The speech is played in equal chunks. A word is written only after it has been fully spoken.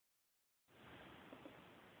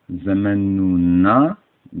ዘመኑና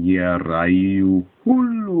የራእዩ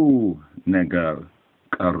ሁሉ ነገር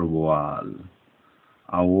ቀርቧል.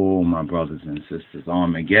 Oh, my brothers and sisters,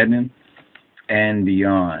 Armageddon and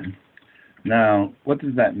beyond. Now, what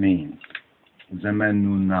does that mean?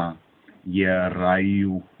 Zemenuna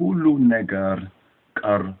yerayu hulu negar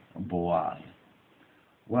karboal.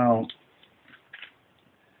 Well,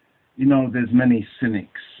 you know, there's many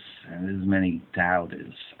cynics and there's many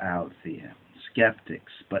doubters out there,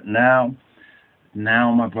 skeptics. But now,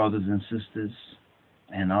 my brothers and sisters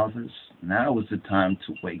and others, now is the time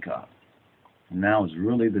to wake up. Now is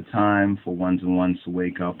really the time for ones and ones to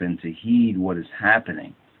wake up and to heed what is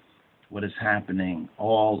happening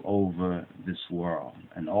all over this world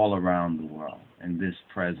and all around the world in this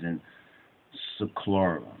present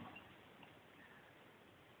seclorum.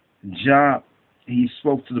 Jah, he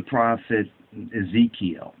spoke to the prophet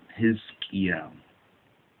Ezekiel,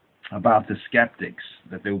 about the skeptics,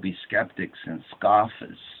 that there will be skeptics and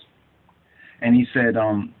scoffers. And he said,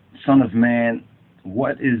 Son of man,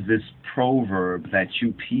 what is this proverb that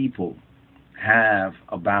you people have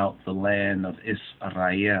about the land of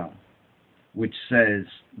Israel, which says,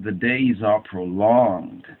 the days are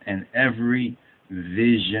prolonged and every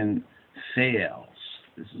vision fails?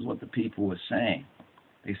 This is what the people were saying.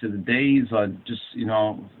 They said the days are just,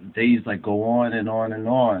 days that go on and on and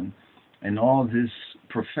on. And all this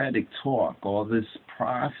prophetic talk, all this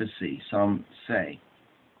prophecy, some say,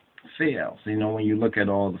 fails. When you look at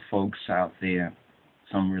all the folks out there,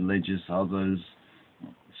 some religious, others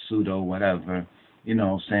pseudo, whatever,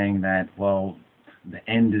 saying that, well, the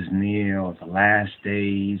end is near, or the last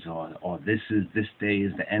days, or this day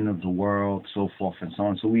is the end of the world, so forth and so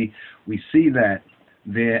on. So we see that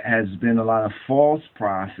there has been a lot of false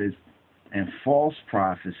prophets and false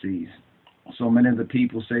prophecies. So many of the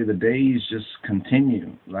people say the days just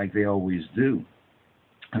continue like they always do.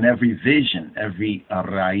 And every vision, every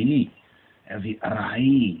arai,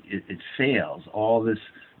 it fails. All this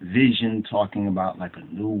vision talking about like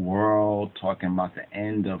a new world, talking about the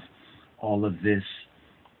end of all of this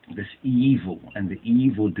evil and the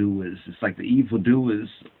evildoers. It's like the evildoers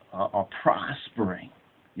are prospering.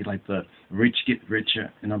 Like the rich get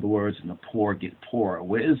richer, in other words, and the poor get poorer.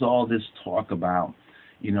 Where's all this talk about,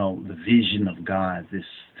 the vision of God, this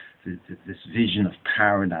vision of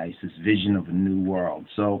paradise, this vision of a new world?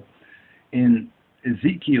 So in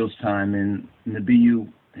Ezekiel's time, in Nabiyu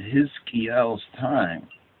Hizkiel's time,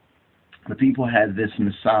 the people had this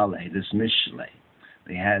misale, this mishle.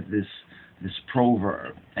 They had this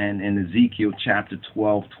proverb. And in Ezekiel chapter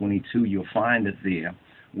 12:22, you'll find it there,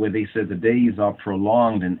 where they said the days are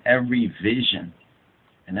prolonged and every vision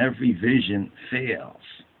fails.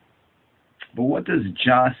 But what does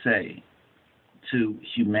Jah say to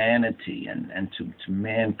humanity and to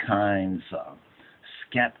mankind's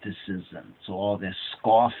skepticism, to all their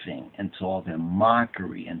scoffing and to all their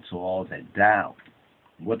mockery and to all their doubt?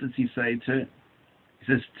 What does he say to it? He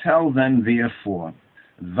says, tell them therefore,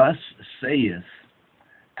 thus saith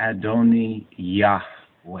Adonai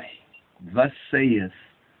Yahweh. Thus saith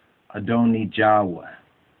Adonai Yahweh,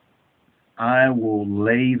 I will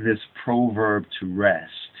lay this proverb to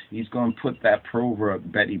rest. He's going to put that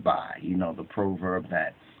proverb Betty by, the proverb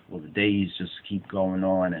that, well, the days just keep going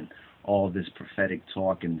on and all this prophetic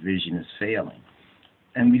talk and vision is failing.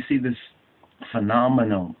 And we see this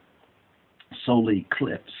phenomenal solar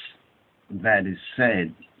eclipse that is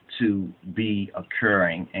said to be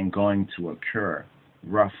occurring and going to occur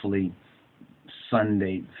roughly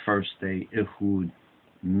Sunday, first day, Ehud,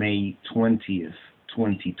 May 20th,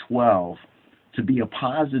 2012, to be a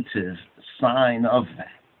positive sign of that.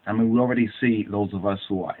 I mean, we already see, those of us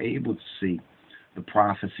who are able to see the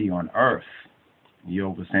prophecy on earth. You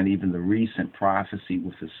understand even the recent prophecy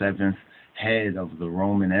with the seventh head of the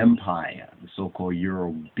Roman Empire, the so-called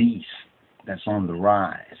Euro beast that's on the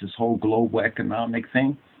rise. This whole global economic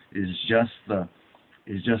thing is just the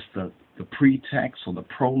pretext or the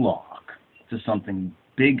prologue to something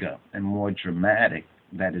bigger and more dramatic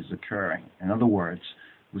that is occurring. In other words,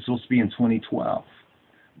 we're supposed to be in 2012,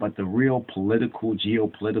 but the real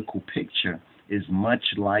geopolitical picture is much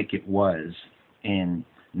like it was in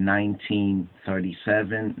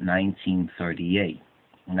 1937, 1938.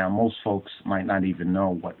 Now, most folks might not even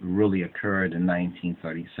know what really occurred in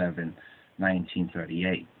 1937,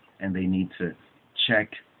 1938, and they need to check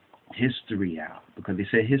history out, because they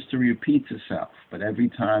say history repeats itself, but every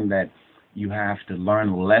time that you have to learn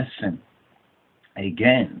a lesson,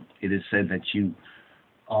 again, it is said that you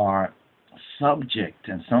are subject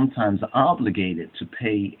and sometimes obligated to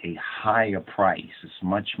pay a higher price. It's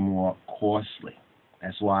much more costly.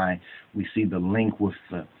 That's why we see the link with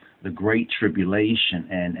the great tribulation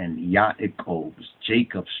and Yaakov's,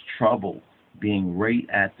 Jacob's trouble being right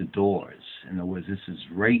at the doors. In other words, this is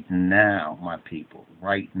right now, my people,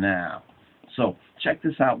 right now. So check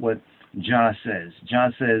this out what Jah says.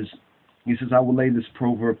 Jah says, he says, I will lay this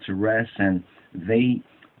proverb to rest, and they,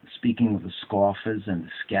 speaking of the scoffers and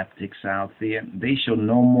the skeptics out there, they shall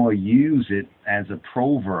no more use it as a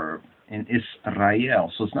proverb in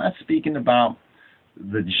Israel. So it's not speaking about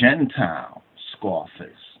the Gentile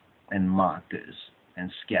scoffers and mockers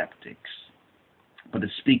and skeptics, but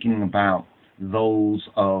it's speaking about those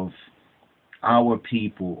of our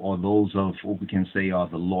people, or those of what we can say are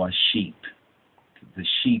the lost sheep, the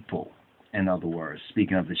sheeple, in other words,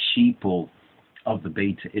 speaking of the sheeple of the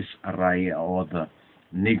Beta Israel, or the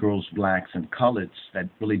Negroes, blacks, and coloreds that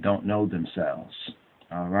really don't know themselves.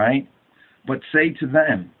 All right? But say to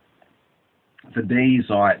them, the days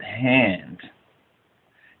are at hand,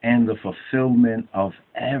 and the fulfillment of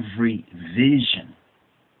every vision.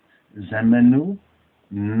 Zemenu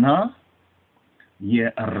na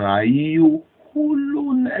yerayu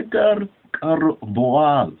hulu negar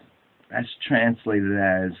karboal. That's translated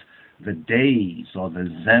as the days, or the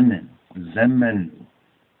zemenu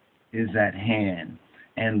is at hand,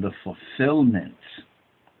 and the fulfillment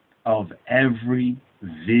of every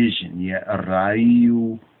vision.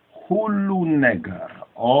 Yerayu hulu negar,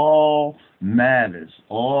 all matters,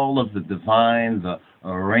 all of the divine, the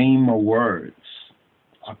Rhema words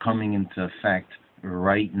are coming into effect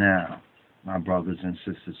right now, my brothers and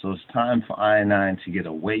sisters. So it's time for I and I to get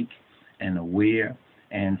awake and aware,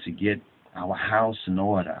 and to get our house in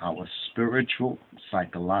order, our spiritual,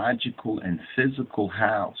 psychological, and physical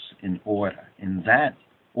house in order. In that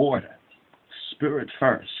order, spirit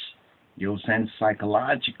first, you know what I'm saying,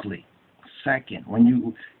 psychologically second. When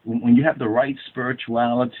you have the right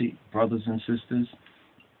spirituality, brothers and sisters,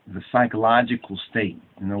 the psychological state,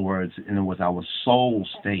 in other words, our soul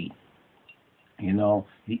state, you know,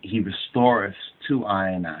 he restoreth to I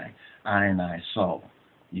and I soul.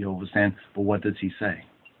 You understand? But what does he say?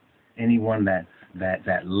 Anyone that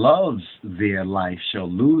loves their life shall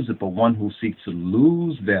lose it, but one who seeks to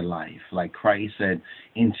lose their life, like Christ said,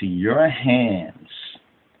 into your hands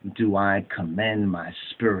do I commend my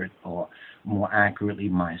spirit, or more accurately,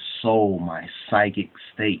 my soul, my psychic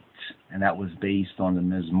state. And that was based on the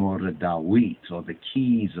Mizmor Dawit, or the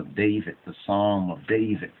keys of David, the Psalm of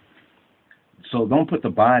David. So don't put the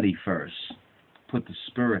body first. Put the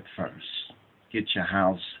spirit first. Get your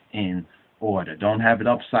house in order. Don't have it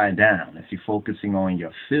upside down. If you're focusing on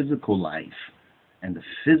your physical life and the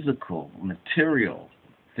physical, material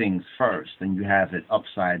things first, then you have it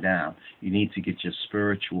upside down. You need to get your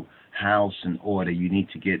spiritual house in order. You need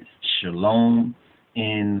to get shalom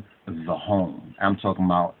in the home. I'm talking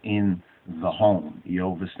about in the home. You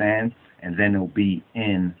understand? And then it'll be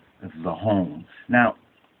in the home. Now,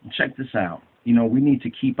 check this out. You know, we need to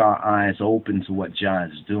keep our eyes open to what Jah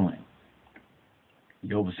is doing.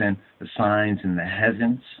 You understand? The signs in the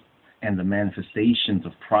heavens and the manifestations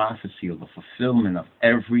of prophecy, or the fulfillment of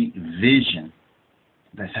every vision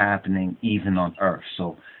that's happening even on earth.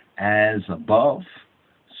 So as above,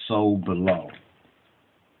 so below.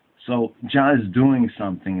 So Jah is doing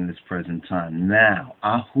something in this present time now.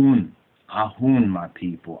 Ahun, my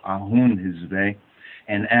people, Ahun Hizbeh.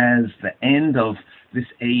 And as the end of this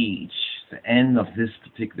age, the end of this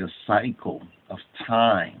particular cycle of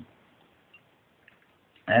time,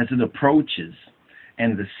 as it approaches,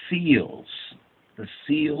 and the seals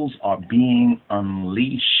are being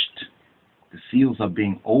unleashed, the seals are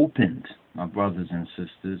being opened, my brothers and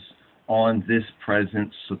sisters, on this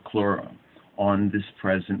present Sakura, on this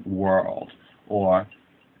present world, or,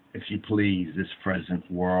 if you please, this present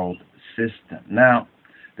world system. Now,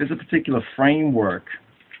 there's a particular framework,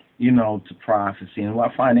 you know, to prophecy, and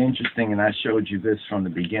what I find interesting, and I showed you this from the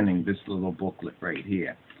beginning, this little booklet right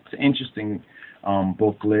here. It's an interesting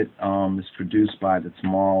booklet. It's produced by the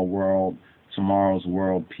Tomorrow's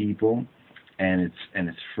World people, and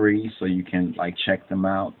it's free, so you can check them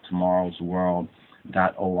out,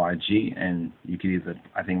 tomorrowsworld.org, and you can either,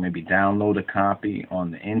 I think, maybe download a copy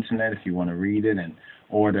on the internet if you want to read it, and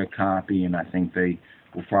order a copy, and I think they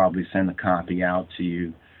will probably send a copy out to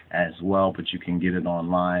you as well, but you can get it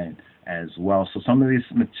online as well. So some of these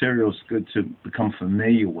materials, it's good to become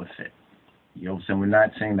familiar with it. You know what I'm saying? We're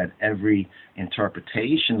not saying that every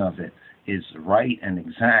interpretation of it is right and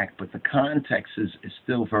exact, but the context is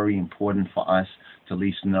still very important for us to at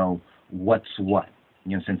least know what's what.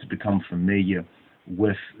 You know what I'm saying? To become familiar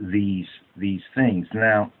with these things.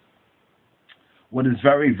 Now, what is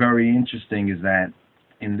very, very interesting is that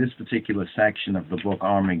in this particular section of the book,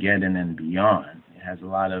 Armageddon and Beyond, it has a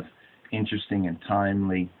lot of interesting and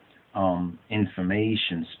timely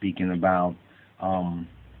information speaking about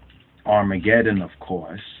Armageddon, of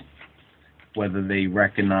course, whether they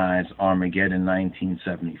recognize Armageddon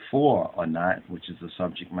 1974 or not, which is the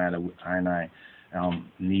subject matter I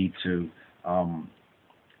need to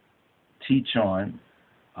teach on.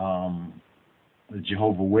 The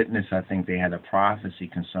Jehovah's Witness, I think they had a prophecy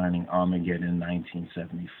concerning Armageddon in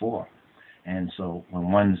 1974. And so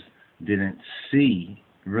when ones didn't see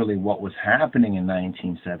really what was happening in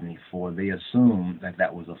 1974, they assumed that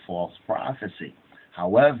that was a false prophecy.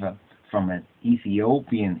 However, from an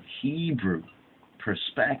Ethiopian Hebrew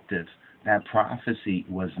perspective, that prophecy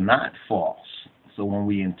was not false. So when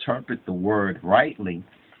we interpret the word rightly,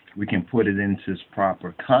 we can put it into its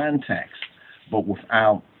proper context, but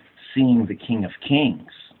without seeing the King of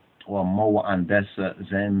Kings, or Moa Anbesa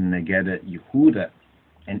Zem Negeda Yehuda,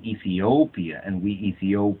 and Ethiopia, and we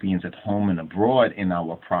Ethiopians at home and abroad in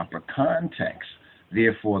our proper context.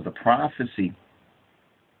 Therefore, the prophecy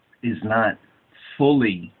is not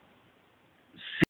fully